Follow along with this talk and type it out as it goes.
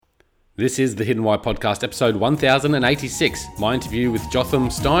This is the Hidden Why podcast, episode 1086, my interview with Jotham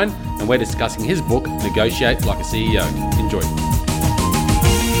Stein, and we're discussing his book, Negotiate Like a CEO. Enjoy.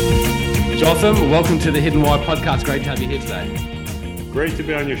 Jotham, welcome to the Hidden Why podcast. Great to have you here today. Great to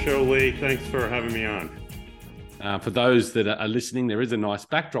be on your show, Lee. Thanks for having me on. For those that are listening, there is a nice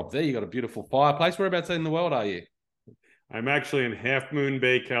backdrop there. You've got a beautiful fireplace. Whereabouts in the world are you? I'm actually in Half Moon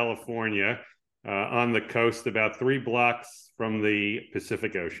Bay, California, on the coast, about 3 blocks from the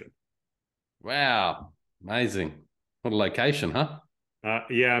Pacific Ocean. Wow, amazing. What a location, huh?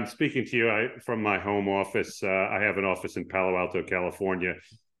 Yeah, I'm speaking to you from my home office. I have an office in Palo Alto, California.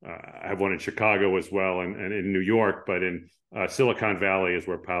 I have one in Chicago as well, and in New York, but in Silicon Valley is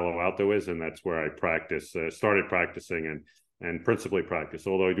where Palo Alto is, and that's where I practice, started practicing and principally practice,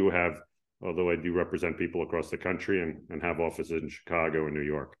 although I do represent people across the country and have offices in Chicago and New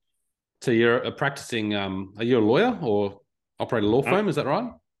York. So you're practicing, are you a lawyer or operate a law firm? Is that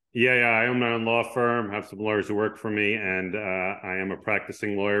right? Yeah, I own my own law firm, have some lawyers who work for me, and I am a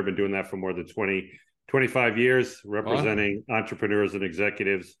practicing lawyer. Been doing that for more than 25 years, representing entrepreneurs and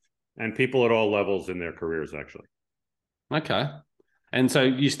executives and people at all levels in their careers, actually. Okay. And so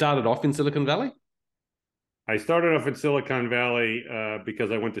you started off in Silicon Valley? I started off in Silicon Valley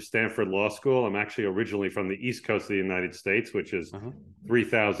because I went to Stanford Law School. I'm actually originally from the East Coast of the United States, which is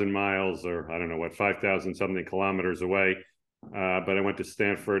 3,000 miles or 5,000 something kilometers away. But I went to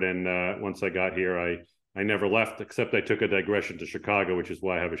Stanford, and once I got here, I never left, except I took a digression to Chicago, which is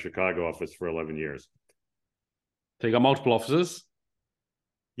why I have a Chicago office for 11 years. So you got multiple offices?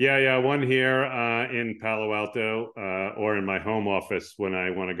 Yeah. One here in Palo Alto or in my home office when I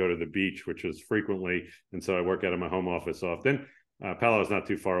want to go to the beach, which is frequently. And so I work out of my home office often. Palo is not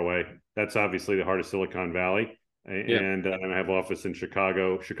too far away. That's obviously the heart of Silicon Valley. And I have office in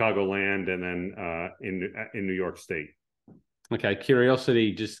Chicagoland, and then in New York State. Okay,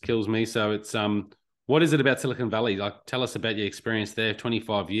 curiosity just kills me. So it's what is it about Silicon Valley? Like, tell us about your experience there.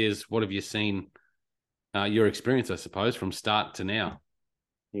 25 years. What have you seen? Your experience, I suppose, from start to now.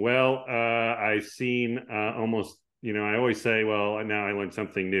 Well, I've seen almost. I always say, well, now I learned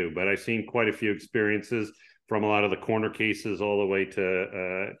something new, but I've seen quite a few experiences from a lot of the corner cases all the way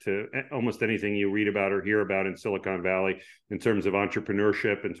to almost anything you read about or hear about in Silicon Valley in terms of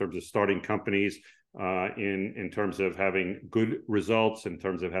entrepreneurship, in terms of starting companies. In terms of having good results, in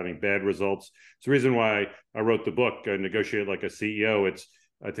terms of having bad results. It's the reason why I wrote the book, Negotiate Like a CEO. It's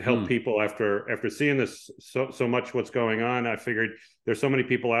to help people after seeing this so much what's going on. I figured there's so many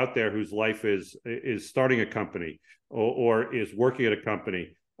people out there whose life is starting a company or is working at a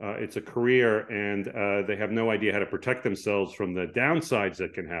company. It's a career, and they have no idea how to protect themselves from the downsides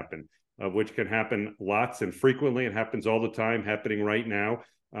that can happen, which can happen lots and frequently. It happens all the time, happening right now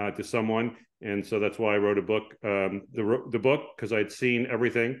to someone. And so that's why I wrote a book, the book, because I'd seen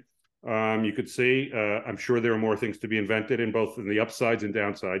everything you could see. I'm sure there are more things to be invented in both in the upsides and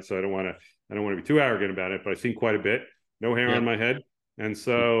downsides. So I don't want to be too arrogant about it, but I've seen quite a bit. No hair on my head. And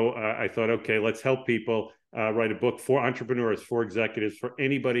so I thought, okay, let's help people write a book for entrepreneurs, for executives, for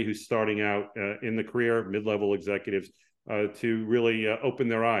anybody who's starting out in the career, mid-level executives, to really open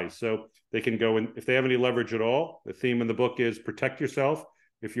their eyes. So they can go, and if they have any leverage at all, the theme in the book is protect yourself.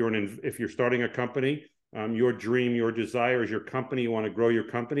 If you're starting a company, your dream, your desire is your company. You want to grow your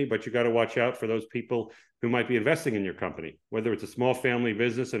company, but you got to watch out for those people who might be investing in your company, whether it's a small family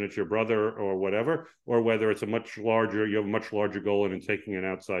business and it's your brother or whatever, or whether it's you have a much larger goal in taking an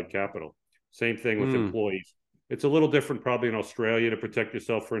outside capital. Same thing with employees. It's a little different probably in Australia to protect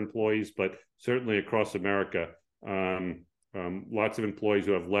yourself for employees, but certainly across America, lots of employees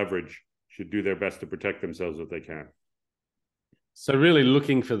who have leverage should do their best to protect themselves if they can. So really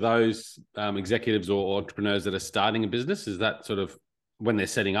looking for those executives or entrepreneurs that are starting a business, is that sort of when they're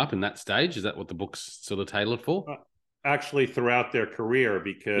setting up in that stage? Is that what the book's sort of tailored for? Actually, throughout their career,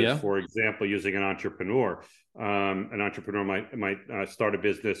 because, for example, using an entrepreneur might start a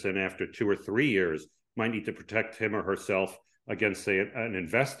business, and after 2 or 3 years might need to protect him or herself against, say, an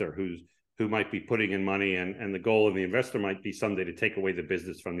investor who might be putting in money, and the goal of the investor might be someday to take away the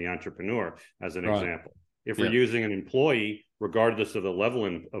business from the entrepreneur, as an example. If we're using an employee, regardless of the level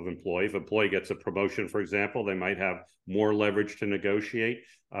of employee, if an employee gets a promotion, for example, they might have more leverage to negotiate.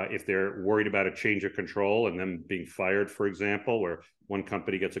 If they're worried about a change of control and them being fired, for example, where one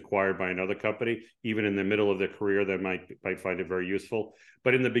company gets acquired by another company, even in the middle of their career, they might find it very useful.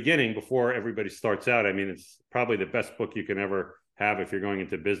 But in the beginning, before everybody starts out, I mean, it's probably the best book you can ever have if you're going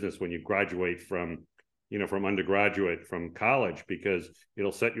into business when you graduate from undergraduate, from college, because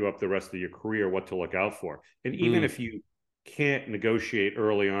it'll set you up the rest of your career, what to look out for. And even if you can't negotiate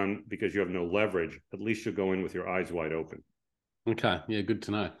early on because you have no leverage, at least you'll go in with your eyes wide open. Okay. Yeah, good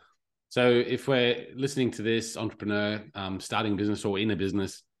to know. So if we're listening to this entrepreneur, starting business or in a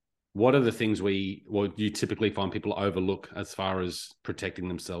business, what are the things you typically find people overlook as far as protecting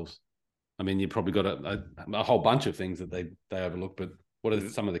themselves? I mean, you've probably got a whole bunch of things that they overlook, but what are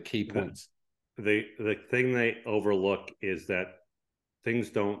some of the key points? The thing they overlook is that things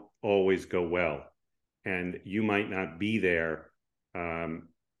don't always go well, and you might not be there.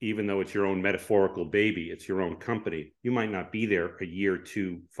 Even though it's your own metaphorical baby, it's your own company, you might not be there a year,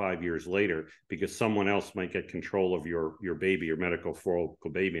 2, 5 years later, because someone else might get control of your baby, your metaphorical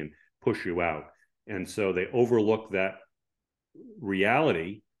baby, and push you out. And so they overlook that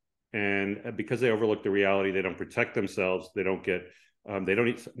reality. And because they overlook the reality, they don't protect themselves. They don't get,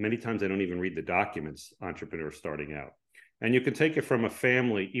 many times they don't even read the documents, entrepreneurs starting out. And you can take it from a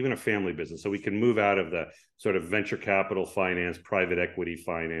family, even a family business. So we can move out of the sort of venture capital finance, private equity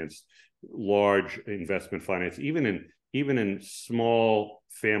finance, large investment finance, even in small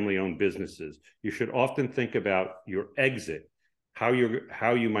family-owned businesses. You should often think about your exit, how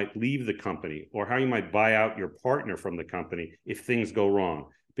you might leave the company, or how you might buy out your partner from the company if things go wrong.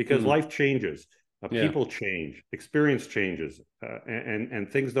 Because life changes, people change, experience changes,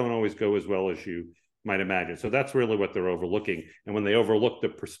 and things don't always go as well as you might imagine. So that's really what they're overlooking. And when they overlook the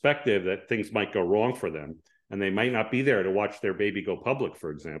perspective that things might go wrong for them, and they might not be there to watch their baby go public, for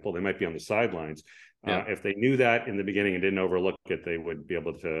example, they might be on the sidelines. If they knew that in the beginning and didn't overlook it, they would be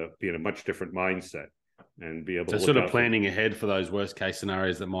able to be in a much different mindset and be able to sort of planning ahead for those worst case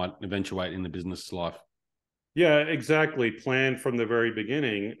scenarios that might eventuate in the business life. Yeah, exactly. Plan from the very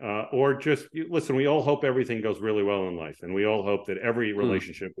beginning, or just listen. We all hope everything goes really well in life, and we all hope that every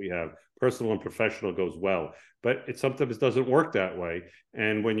relationship we have, personal and professional, goes well. But it sometimes doesn't work that way.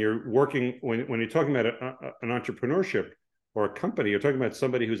 And when you're working, when you're talking about an entrepreneurship or a company, you're talking about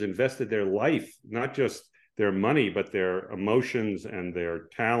somebody who's invested their life, not just their money, but their emotions and their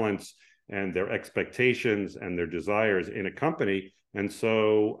talents and their expectations and their desires in a company. And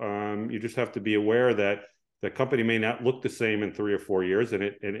so you just have to be aware that the company may not look the same in 3 or 4 years,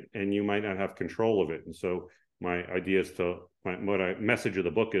 and you might not have control of it. And so my idea is message of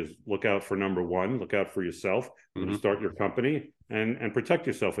the book is look out for number one, look out for yourself when you start your company, and protect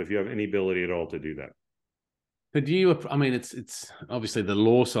yourself if you have any ability at all to do that. But I mean, it's obviously the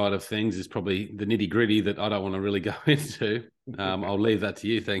law side of things is probably the nitty gritty that I don't want to really go into. I'll leave that to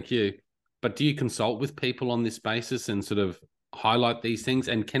you. Thank you. But do you consult with people on this basis and sort of highlight these things?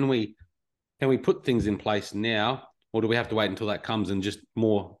 And can we put things in place now, or do we have to wait until that comes and just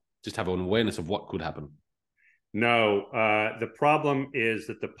have an awareness of what could happen? No, the problem is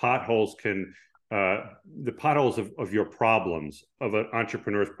that the potholes of your problems, of an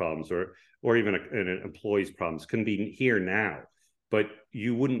entrepreneur's problems, or even an employee's problems, can be here now. But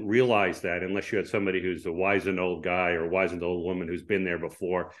you wouldn't realize that unless you had somebody who's a wizened old guy or wizened old woman who's been there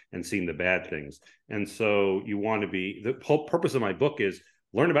before and seen the bad things. And so you want to be, the whole purpose of my book is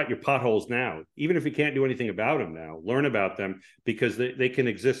learn about your potholes now. Even if you can't do anything about them now, learn about them, because they can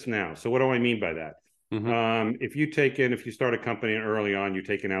exist now. So what do I mean by that? If you start a company and early on, you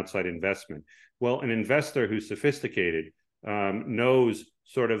take an outside investment. Well, an investor who's sophisticated knows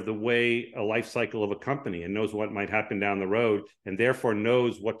sort of the way a life cycle of a company, and knows what might happen down the road, and therefore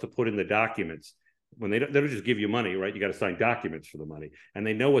knows what to put in the documents. When they don't just give you money, right? You got to sign documents for the money, and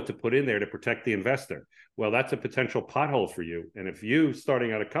they know what to put in there to protect the investor. Well, that's a potential pothole for you. And if you,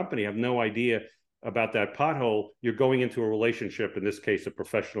 starting out a company, have no idea about that pothole, you're going into a relationship, in this case, a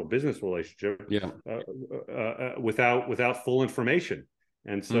professional business relationship, without full information.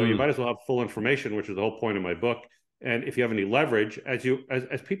 And so you might as well have full information, which is the whole point of my book. And if you have any leverage,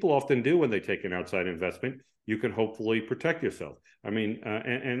 as people often do when they take an outside investment, you can hopefully protect yourself. I mean,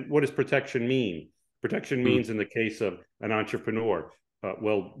 and what does protection mean? Protection means, in the case of an entrepreneur,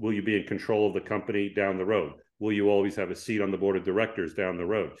 well, will you be in control of the company down the road? Will you always have a seat on the board of directors down the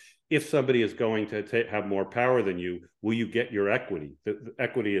road? If somebody is going to have more power than you, will you get your equity? The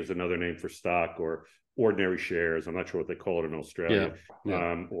equity is another name for stock or ordinary shares. I'm not sure what they call it in Australia,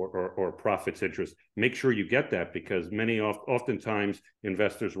 or profits interest. Make sure you get that, because oftentimes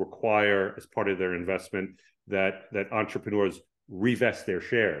investors require, as part of their investment, that entrepreneurs revest their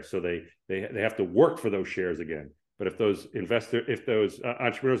shares. So they have to work for those shares again. But if those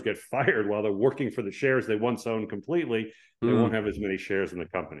entrepreneurs get fired while they're working for the shares they once owned completely, they won't have as many shares in the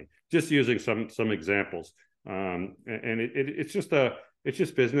company. Just using some examples, and it's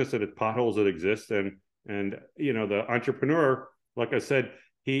just business, and it's potholes that exist. And the entrepreneur, like I said,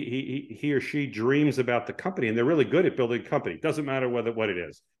 he or she dreams about the company, and they're really good at building a company. Doesn't matter what it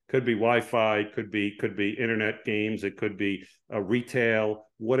is. Could be Wi-Fi, could be internet games, it could be retail,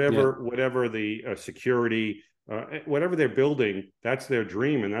 whatever the security, whatever they're building, that's their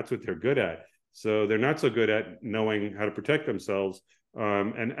dream and that's what they're good at. So they're not so good at knowing how to protect themselves,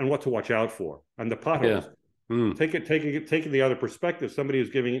 and what to watch out for, and the potholes. Taking the other perspective, somebody who's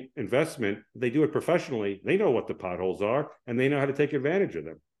giving investment, they do it professionally. They know what the potholes are, and they know how to take advantage of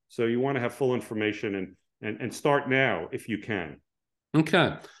them. So you want to have full information and start now if you can.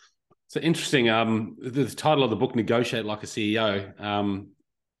 Okay, so interesting. The title of the book, "Negotiate Like a CEO."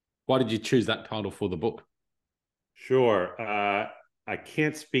 Why did you choose that title for the book? Sure. I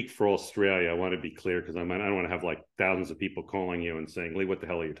can't speak for Australia. I want to be clear because I don't want to have like thousands of people calling you and saying, Lee, what the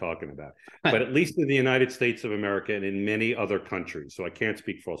hell are you talking about? But at least in the United States of America and in many other countries, so I can't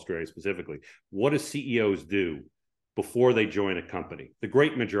speak for Australia specifically, what do CEOs do before they join a company? The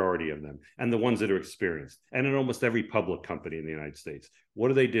great majority of them, and the ones that are experienced, and in almost every public company in the United States,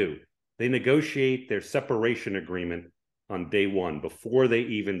 what do? They negotiate their separation agreement on day one before they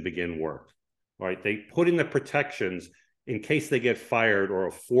even begin work. Right? They put in the protections in case they get fired or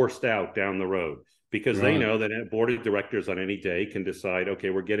are forced out down the road, because they know that a board of directors on any day can decide, okay,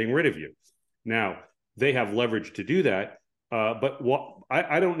 we're getting rid of you. Now, they have leverage to do that. But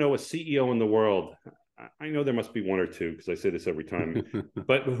I don't know a CEO in the world. I know there must be one or two, because I say this every time,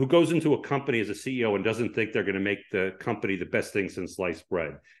 but who goes into a company as a CEO and doesn't think they're going to make the company the best thing since sliced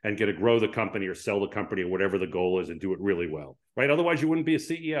bread and get to grow the company or sell the company or whatever the goal is and do it really well, right? Otherwise, you wouldn't be a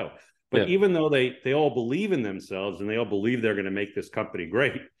CEO. But even though they all believe in themselves and they all believe they're going to make this company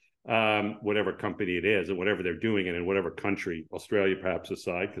great, whatever company it is and whatever they're doing and in whatever country, Australia perhaps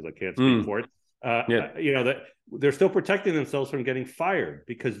aside, because I can't speak for it, that they're still protecting themselves from getting fired,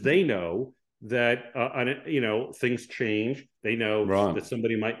 because they know that things change. They know that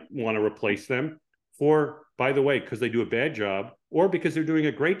somebody might want to replace them, for, by the way, because they do a bad job, or because they're doing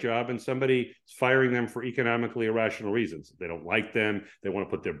a great job and somebody is firing them for economically irrational reasons. They don't like them. They want to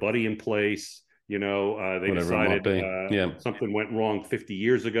put their buddy in place. They whatever decided something went wrong 50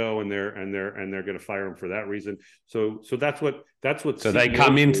 years ago, and they're going to fire them for that reason. So that's what. So they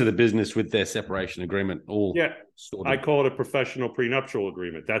come into the business with their separation agreement. I call it a professional prenuptial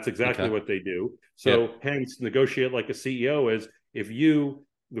agreement. That's exactly what they do. So hence, negotiate like a CEO is, if you,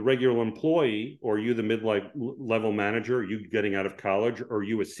 the regular employee, or you, the mid-level manager, you getting out of college, or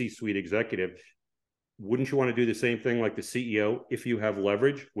you, a C-suite executive, wouldn't you want to do the same thing like the CEO if you have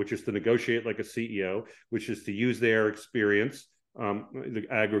leverage, which is to negotiate like a CEO, which is to use their experience, the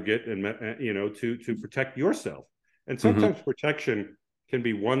aggregate, and to protect yourself. And sometimes protection can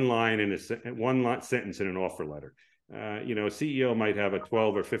be one sentence in an offer letter. A CEO might have a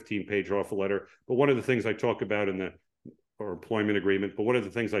 12 or 15-page offer letter, but one of the things I talk about or employment agreement, but one of the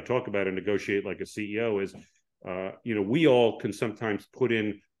things I talk about and negotiate like a CEO is, we all can sometimes put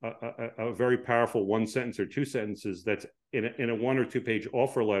in a very powerful one sentence or two sentences that's in a 1 or 2 page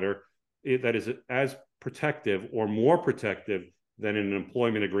offer letter that is as protective or more protective than in an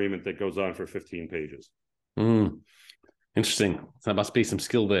employment agreement that goes on for 15 pages. Interesting. So there must be some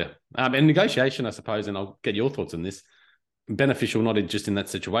skill there. And negotiation, I suppose, and I'll get your thoughts on this, beneficial not just in that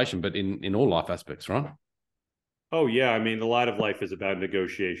situation, but in all life aspects, right? Oh, yeah. I mean, a lot of life is about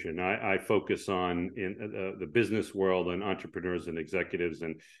negotiation. I focus on in the business world and entrepreneurs and executives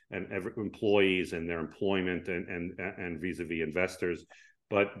and employees and their employment and vis-a-vis investors.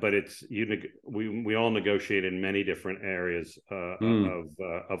 But it's we all negotiate in many different areas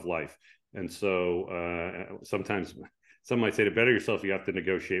of life. And so sometimes some might say to better yourself, you have to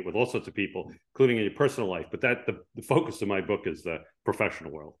negotiate with all sorts of people, including in your personal life. But the focus of my book is the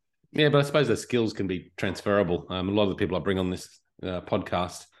professional world. Yeah, but I suppose the skills can be transferable. A lot of the people I bring on this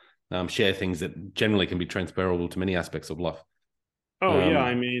podcast share things that generally can be transferable to many aspects of life. Oh, yeah.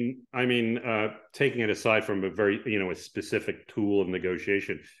 I mean, taking it aside from a very, a specific tool of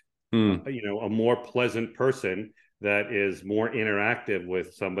negotiation, a more pleasant person that is more interactive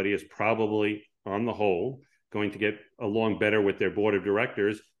with somebody is probably, on the whole, going to get along better with their board of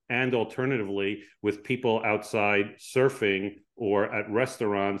directors, and alternatively with people outside surfing or at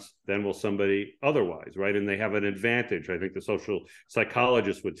restaurants than will somebody otherwise, right? And they have an advantage. I think the social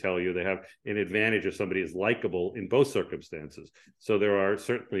psychologists would tell you they have an advantage if somebody is likable in both circumstances. So there are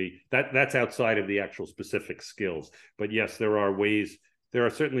certainly, that's outside of the actual specific skills. But yes, there are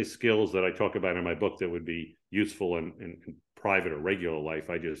certainly skills that I talk about in my book that would be useful in private or regular life.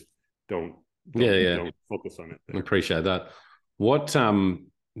 I just don't focus on it there. I appreciate that. What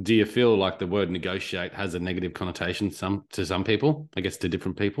do you feel like the word negotiate has a negative connotation to some people, I guess to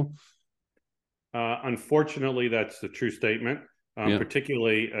different people? Unfortunately, that's the true statement.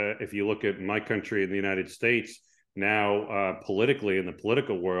 Particularly if you look at my country in the United States now, politically in the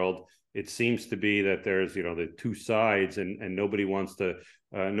political world, it seems to be that there's, the two sides, and nobody wants to,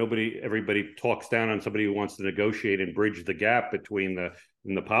 everybody talks down on somebody who wants to negotiate and bridge the gap between the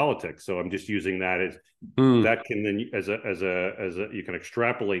politics. So I'm just using that as that can then, as a you can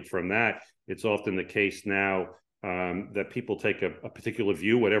extrapolate from that. It's often the case now that people take a particular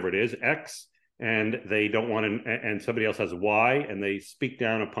view, whatever it is, X, and they don't want to, and somebody else has Y, and they speak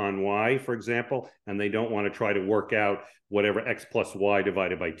down upon Y, for example, and they don't want to try to work out whatever X plus Y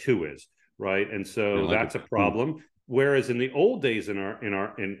divided by 2 is, right? And so that's a problem. Whereas in the old days in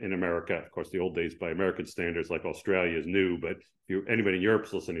America, of course, the old days by American standards, like Australia, is new, but if anybody in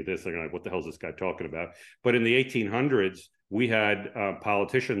Europe's listening to this, they're like, what the hell is this guy talking about? But in the 1800s, we had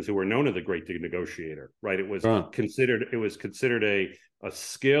politicians who were known as the great negotiator, right? It was considered a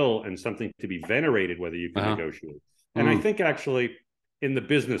skill and something to be venerated, whether you can negotiate. And I think actually in the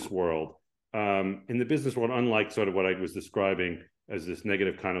business world, unlike sort of what I was describing as this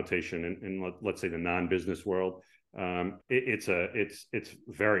negative connotation in let's say the non-business world, it's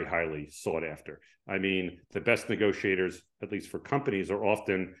very highly sought after. I mean, the best negotiators, at least for companies, are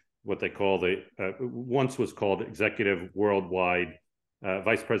often what they call once was called executive worldwide,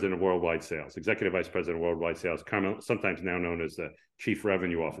 vice president of worldwide sales, executive vice president of worldwide sales, sometimes now known as the chief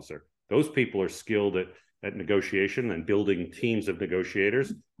revenue officer. Those people are skilled at negotiation and building teams of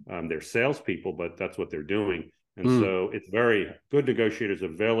negotiators. They're salespeople, but that's what they're doing. And so it's very good. Negotiators are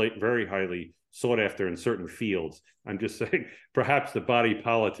very, very highly sought after in certain fields. I'm just saying, perhaps the body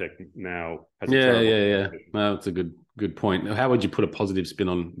politic now has a terrible. No, it's a good point. How would you put a positive spin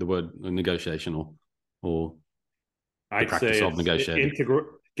on the word negotiation or the practice of negotiating?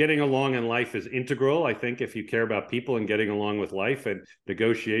 Getting along in life is integral. I think if you care about people and getting along with life, and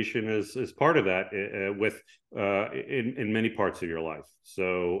negotiation is part of that in many parts of your life.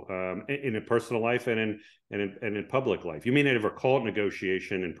 So in a personal life and in public life, you may never call it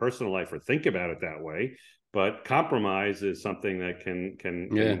negotiation in personal life or think about it that way, but compromise is something that can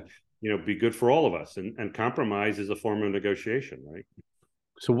be good for all of us. And compromise is a form of negotiation, right?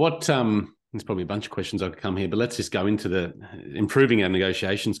 So what there's probably a bunch of questions I could come here, but let's just go into the improving our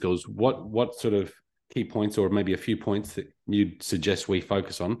negotiation skills. What sort of key points, or maybe a few points, that you'd suggest we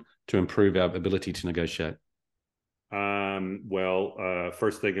focus on to improve our ability to negotiate?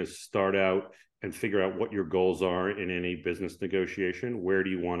 First thing is start out and figure out what your goals are in any business negotiation. Where do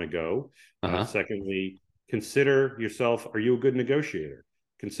you want to go? Secondly, consider yourself. Are you a good negotiator?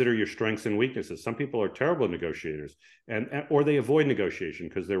 Consider your strengths and weaknesses. Some people are terrible negotiators, or they avoid negotiation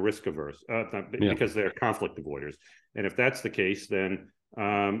because they're risk averse, because they're conflict avoiders. And if that's the case, then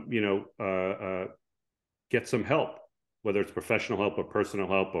get some help, whether it's professional help or personal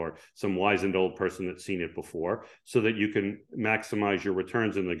help or some wizened old person that's seen it before, so that you can maximize your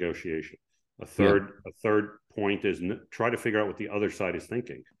returns in negotiation. A third point is try to figure out what the other side is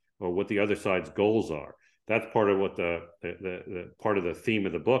thinking or what the other side's goals are. That's part of what the part of the theme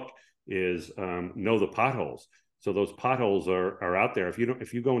of the book is. Know the potholes. So those potholes are out there. If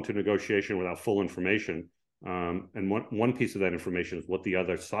you go into negotiation without full information, and one piece of that information is what the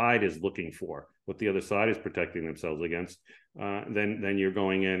other side is looking for, what the other side is protecting themselves against, then you're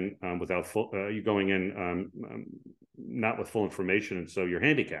going in not with full information, and so you're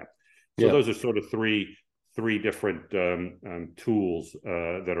handicapped. So those are sort of three different tools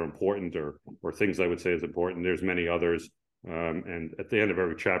that are important, or things I would say is important. There's many others, and at the end of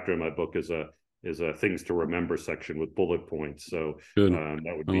every chapter in my book is a things to remember section with bullet points. So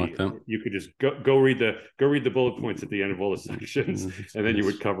that would be you could just go read the bullet points at the end of all the sections, and then you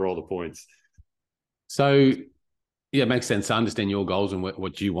would cover all the points. So it makes sense to understand your goals and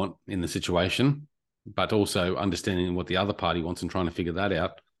what you want in the situation, but also understanding what the other party wants and trying to figure that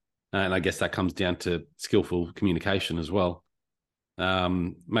out. And I guess that comes down to skillful communication as well.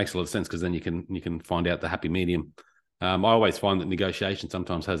 Makes a lot of sense, because then you can find out the happy medium. I always find that negotiation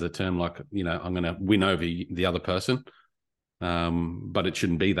sometimes has a term like, I'm going to win over the other person, but it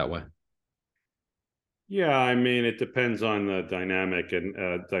shouldn't be that way. Yeah, I mean, it depends on the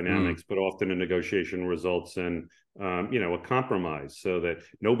dynamics, but often a negotiation results in, a compromise, so that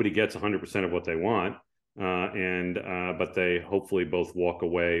nobody gets 100% of what they want. But they hopefully both walk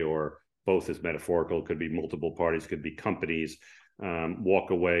away, or both is metaphorical. It could be multiple parties, could be companies,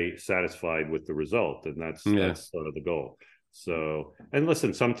 walk away satisfied with the result, and that's sort of the goal. So, and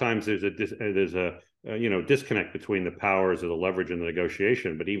listen, sometimes there's a disconnect between the powers or the leverage in the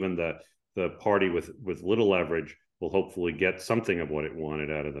negotiation, but even the party with little leverage will hopefully get something of what it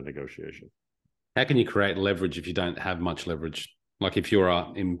wanted out of the negotiation. How can you create leverage if you don't have much leverage? Like if you're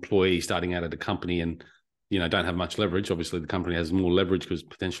an employee starting out at a company and don't have much leverage, obviously the company has more leverage because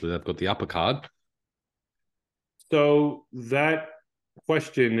potentially they've got the upper card. So that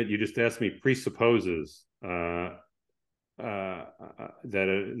question that you just asked me presupposes that a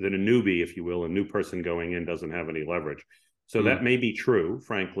newbie, if you will, a new person going in doesn't have any leverage. So that may be true,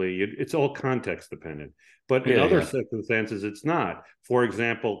 frankly. It's all context dependent. But in other circumstances, it's not. For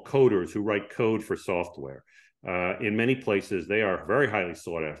example, coders who write code for software. In many places, they are very highly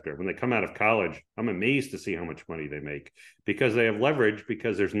sought after. When they come out of college, I'm amazed to see how much money they make because they have leverage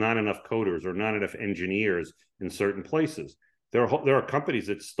because there's not enough coders or not enough engineers in certain places. There are companies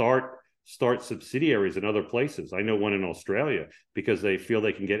that start subsidiaries in other places. I know one in Australia because they feel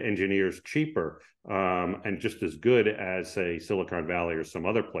they can get engineers cheaper and just as good as, say, Silicon Valley or some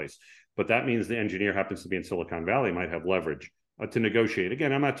other place. But that means the engineer happens to be in Silicon Valley, might have leverage to negotiate.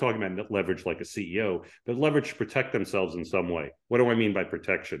 Again, I'm not talking about leverage like a CEO, but leverage to protect themselves in some way. What do I mean by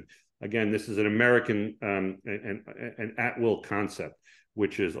protection? Again, this is an American an at-will concept,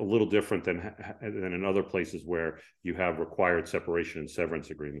 which is a little different than in other places where you have required separation and severance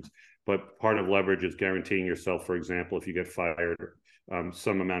agreements. But part of leverage is guaranteeing yourself, for example, if you get fired,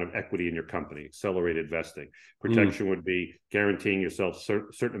 some amount of equity in your company, accelerated vesting. Protection would be guaranteeing yourself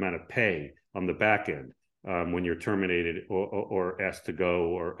certain amount of pay on the back end when you're terminated or asked to go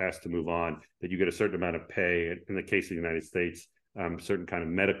or asked to move on, that you get a certain amount of pay. In the case of the United States, certain kind of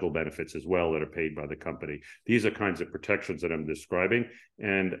medical benefits as well that are paid by the company. These are kinds of protections that I'm describing.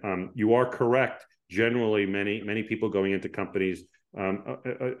 And you are correct. Generally, many people going into companies,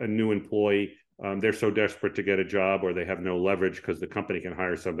 a new employee, they're so desperate to get a job or they have no leverage because the company can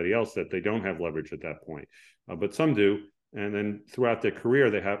hire somebody else that they don't have leverage at that point. But some do. And then throughout their career,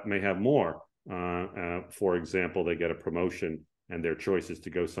 they may have more. For example, they get a promotion and their choice is to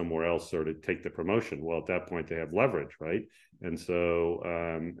go somewhere else or to take the promotion. Well, at that point, they have leverage, right? And so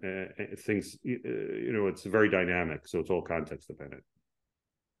things, it's very dynamic. So it's all context dependent.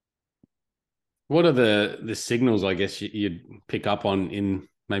 What are the signals, I guess, you'd pick up on in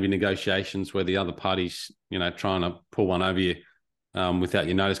maybe negotiations where the other party's, trying to pull one over you without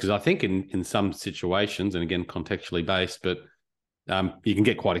you notice? Because I think in some situations, and again, contextually based, but you can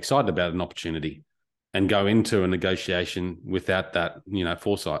get quite excited about an opportunity and go into a negotiation without that,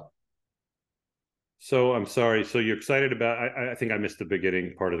 foresight. So I'm sorry. So you're excited about, I think I missed the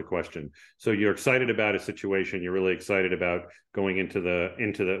beginning part of the question. So you're excited about a situation. You're really excited about going into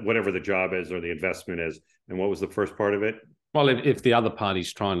the whatever the job is or the investment is. And what was the first part of it? Well, if the other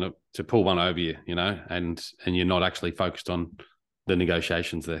party's trying to pull one over you, and you're not actually focused on the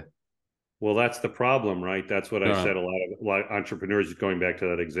negotiations there. Well, that's the problem, right? That's what I said. A lot of entrepreneurs, going back to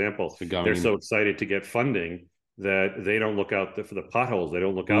that example, they're so excited to get funding that they don't look out for the potholes. They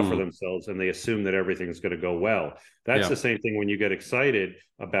don't look out for themselves, and they assume that everything's going to go well. That's the same thing when you get excited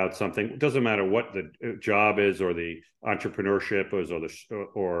about something. It doesn't matter what the job is or the entrepreneurship is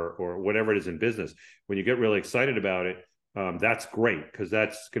or whatever it is in business. When you get really excited about it, that's great because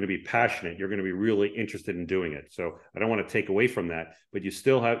that's going to be passionate. You're going to be really interested in doing it. So I don't want to take away from that, but you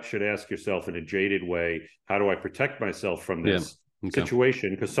still should ask yourself in a jaded way, how do I protect myself from this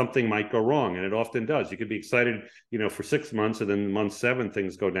situation? Because something might go wrong, and it often does. You could be excited, for 6 months, and then month 7,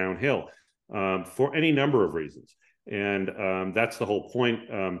 things go downhill for any number of reasons. And that's the whole point.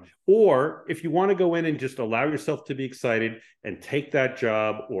 Or if you want to go in and just allow yourself to be excited and take that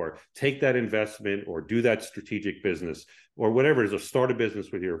job or take that investment or do that strategic business or whatever it is, or start a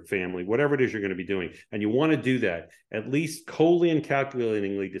business with your family, whatever it is you're going to be doing, and you want to do that, at least coldly and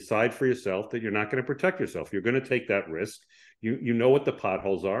calculatingly decide for yourself that you're not going to protect yourself. You're going to take that risk. You know what the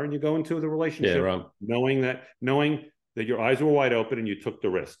potholes are, and you go into the relationship knowing that your eyes were wide open and you took the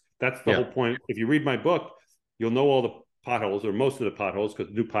risk. That's the whole point. If you read my book, you'll know all the potholes or most of the potholes,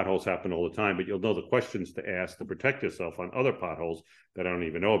 because new potholes happen all the time, but you'll know the questions to ask to protect yourself on other potholes that I don't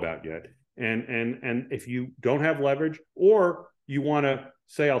even know about yet. And if you don't have leverage, or you want to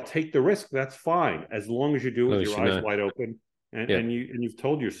say, I'll take the risk, that's fine, as long as you do it with your eyes wide open and you've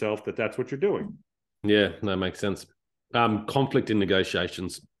told yourself that that's what you're doing. Yeah, that makes sense. Conflict in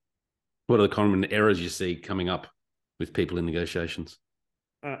negotiations. What are the common errors you see coming up with people in negotiations?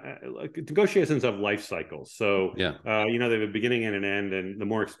 Negotiations have life cycles. So, they have a beginning and an end, and the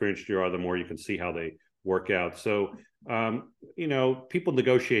more experienced you are, the more you can see how they work out. So, people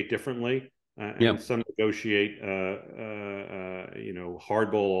negotiate differently. And some negotiate,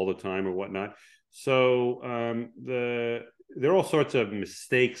 hardball all the time or whatnot. So there are all sorts of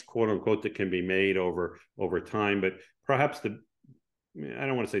mistakes, quote unquote, that can be made over time. But perhaps I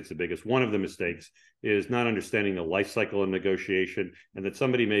don't want to say it's the biggest. One of the mistakes is not understanding the life cycle of negotiation, and that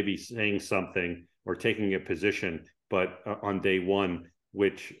somebody may be saying something or taking a position, but on day one,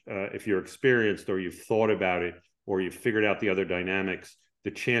 which if you're experienced or you've thought about it or you've figured out the other dynamics,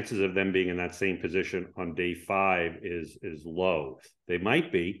 the chances of them being in that same position on day 5 is low. They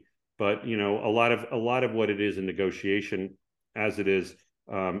might be, but a lot of what it is in negotiation, as it is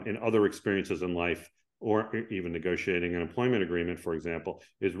in other experiences in life, or even negotiating an employment agreement, for example,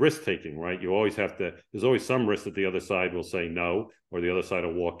 is risk-taking, right? You always have to, there's always some risk that the other side will say no, or the other side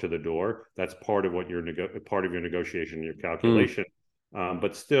will walk to the door. That's part of what part of your negotiation, your calculation.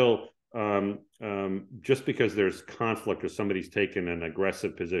 But still, just because there's conflict or somebody's taken an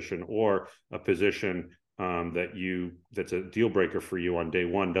aggressive position or a position that's a deal breaker for you on day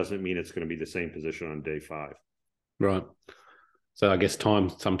 1 doesn't mean it's going to be the same position on day 5. Right. So I guess time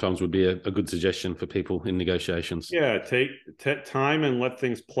sometimes would be a good suggestion for people in negotiations. Yeah, take time and let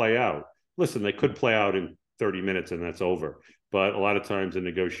things play out. Listen, they could play out in 30 minutes and that's over. But a lot of times in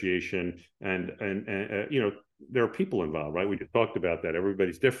negotiation and there are people involved, right? We just talked about that.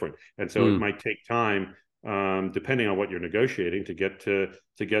 Everybody's different. And so it might take time, depending on what you're negotiating, to get to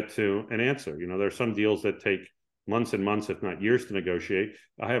an answer. There are some deals that take months and months, if not years, to negotiate.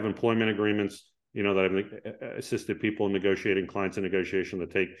 I have employment agreements, that I've assisted people in negotiating, clients in negotiation that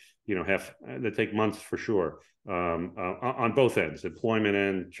take, that take months for sure, on both ends, employment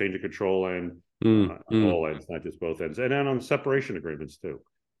end, change of control end, all ends, not just both ends. And then on separation agreements too.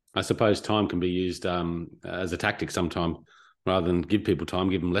 I suppose time can be used as a tactic sometime, rather than give people time,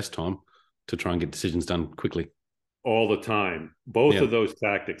 give them less time to try and get decisions done quickly. All the time. Both of those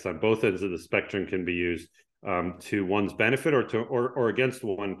tactics on both ends of the spectrum can be used to one's benefit or against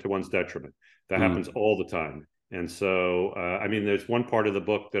to one's detriment. That happens all the time. And so, there's one part of the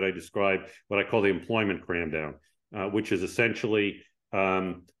book that I describe what I call the employment cram down, which is essentially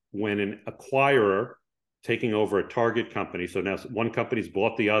when an acquirer taking over a target company. So now one company's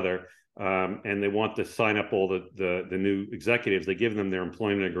bought the other, and they want to sign up all the new executives. They give them their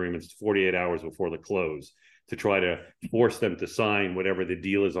employment agreements 48 hours before the close to try to force them to sign whatever the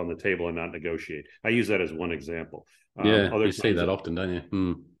deal is on the table and not negotiate. I use that as one example. You see that often, don't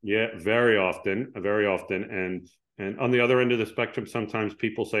you? Yeah, very often. And on the other end of the spectrum, sometimes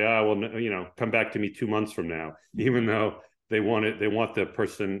people say, come back to me 2 months from now, even though they want the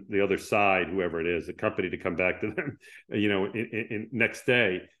person, the other side, whoever it is, the company, to come back to them, in next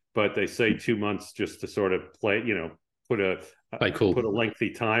day. But they say 2 months just to sort of play, put a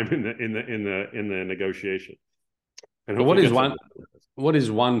lengthy time in the negotiation. And but what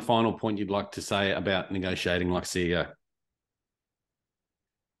is one final point you'd like to say about negotiating like CEO?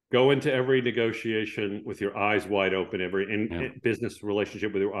 Go into every negotiation with your eyes wide open, business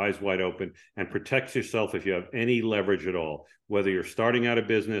relationship with your eyes wide open, and protect yourself if you have any leverage at all, whether you're starting out a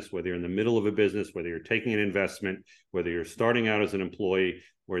business, whether you're in the middle of a business, whether you're taking an investment, whether you're starting out as an employee,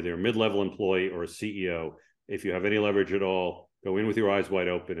 whether you're a mid-level employee or a CEO. If you have any leverage at all, go in with your eyes wide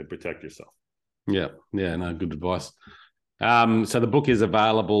open and protect yourself. Yeah, no, good advice. So the book is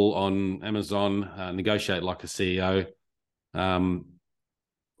available on Amazon, Negotiate Like a CEO.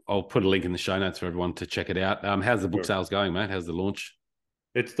 I'll put a link in the show notes for everyone to check it out. How's the book sales going, mate? How's the launch?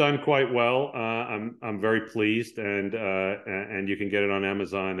 It's done quite well. I'm very pleased, and you can get it on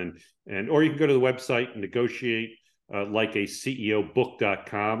Amazon or you can go to the website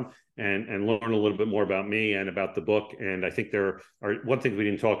negotiatelikeaceobook.com and learn a little bit more about me and about the book. And I think there are one thing we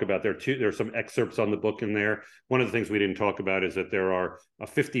didn't talk about there too. There are some excerpts on the book in there. One of the things we didn't talk about is that there are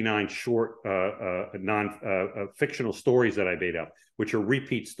 59 short fictional stories that I made up, which are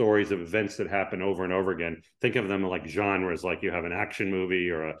repeat stories of events that happen over and over again. Think of them like genres, like you have an action movie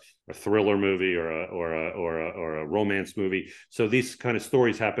or a thriller movie or a romance movie. So these kind of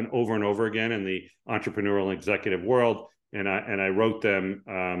stories happen over and over again in the entrepreneurial and executive world. And I wrote them.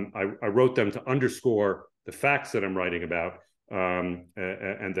 I wrote them to underscore the facts that I'm writing about and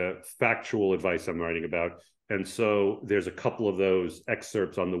the factual advice I'm writing about. And so there's a couple of those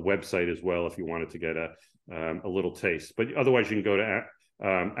excerpts on the website as well if you wanted to get a little taste. But otherwise, you can go to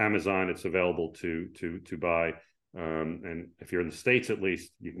Amazon. It's available to buy. And if you're in the States, at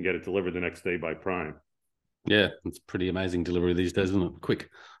least, you can get it delivered the next day by Prime. Yeah, it's pretty amazing delivery these days, isn't it? Quick.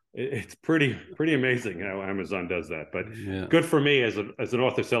 It's pretty amazing how Amazon does that, but good for me as an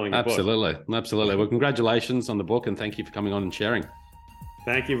author selling a book. Absolutely. Well, congratulations on the book, and thank you for coming on and sharing.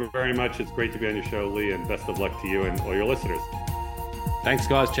 Thank you very much. It's great to be on your show, Lee, and best of luck to you and all your listeners. Thanks,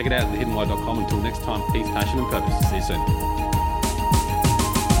 guys. Check it out at thehiddenwhy.com. Until next time, peace, passion, and purpose. See you soon.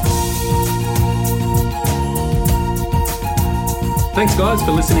 Thanks, guys,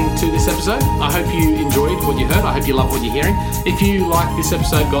 for listening to this episode. I hope you enjoyed what you heard. I hope you love what you're hearing. If you like this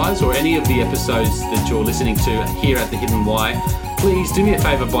episode, guys, or any of the episodes that you're listening to here at The Hidden Why, please do me a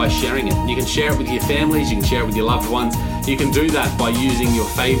favor by sharing it. You can share it with your families. You can share it with your loved ones. You can do that by using your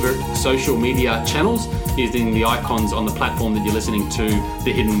favorite social media channels, using the icons on the platform that you're listening to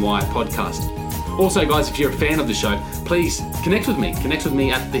the Hidden Why podcast. Also, guys, if you're a fan of the show, please connect with me. Connect with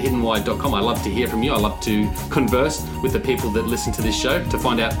me at thehiddenwhy.com. I love to hear from you. I love to converse with the people that listen to this show to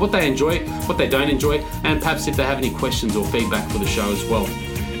find out what they enjoy, what they don't enjoy, and perhaps if they have any questions or feedback for the show as well.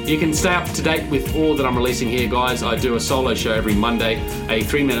 You can stay up to date with all that I'm releasing here, guys. I do a solo show every Monday, a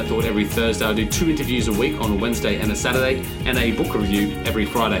 3-minute thought every Thursday. I do 2 interviews a week on a Wednesday and a Saturday, and a book review every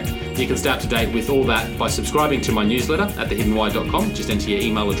Friday. You can stay up to date with all that by subscribing to my newsletter at thehiddenwhy.com. Just enter your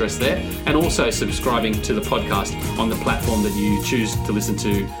email address there, and also subscribing to the podcast on the platform that you choose to listen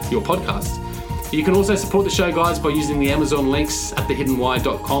to your podcasts. You can also support the show, guys, by using the Amazon links at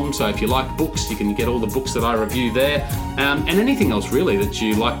thehiddenwhy.com. So if you like books, you can get all the books that I review there, and anything else really that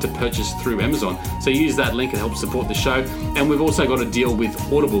you like to purchase through Amazon. So use that link, it helps support the show. And we've also got a deal with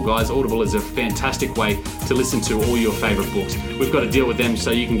Audible, guys. Audible is a fantastic way to listen to all your favorite books. We've got a deal with them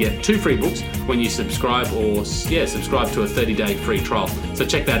so you can get 2 free books when you subscribe subscribe to a 30-day free trial. So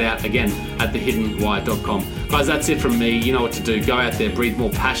check that out again at thehiddenwhy.com. Guys, that's it from me. You know what to do. Go out there, breathe more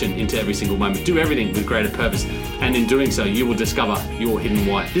passion into every single moment. Do everything with greater purpose. And in doing so, you will discover your hidden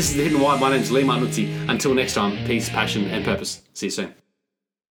why. This is The Hidden Why. My name is Lee Martinuzzi. Until next time, peace, passion, and purpose. See you soon.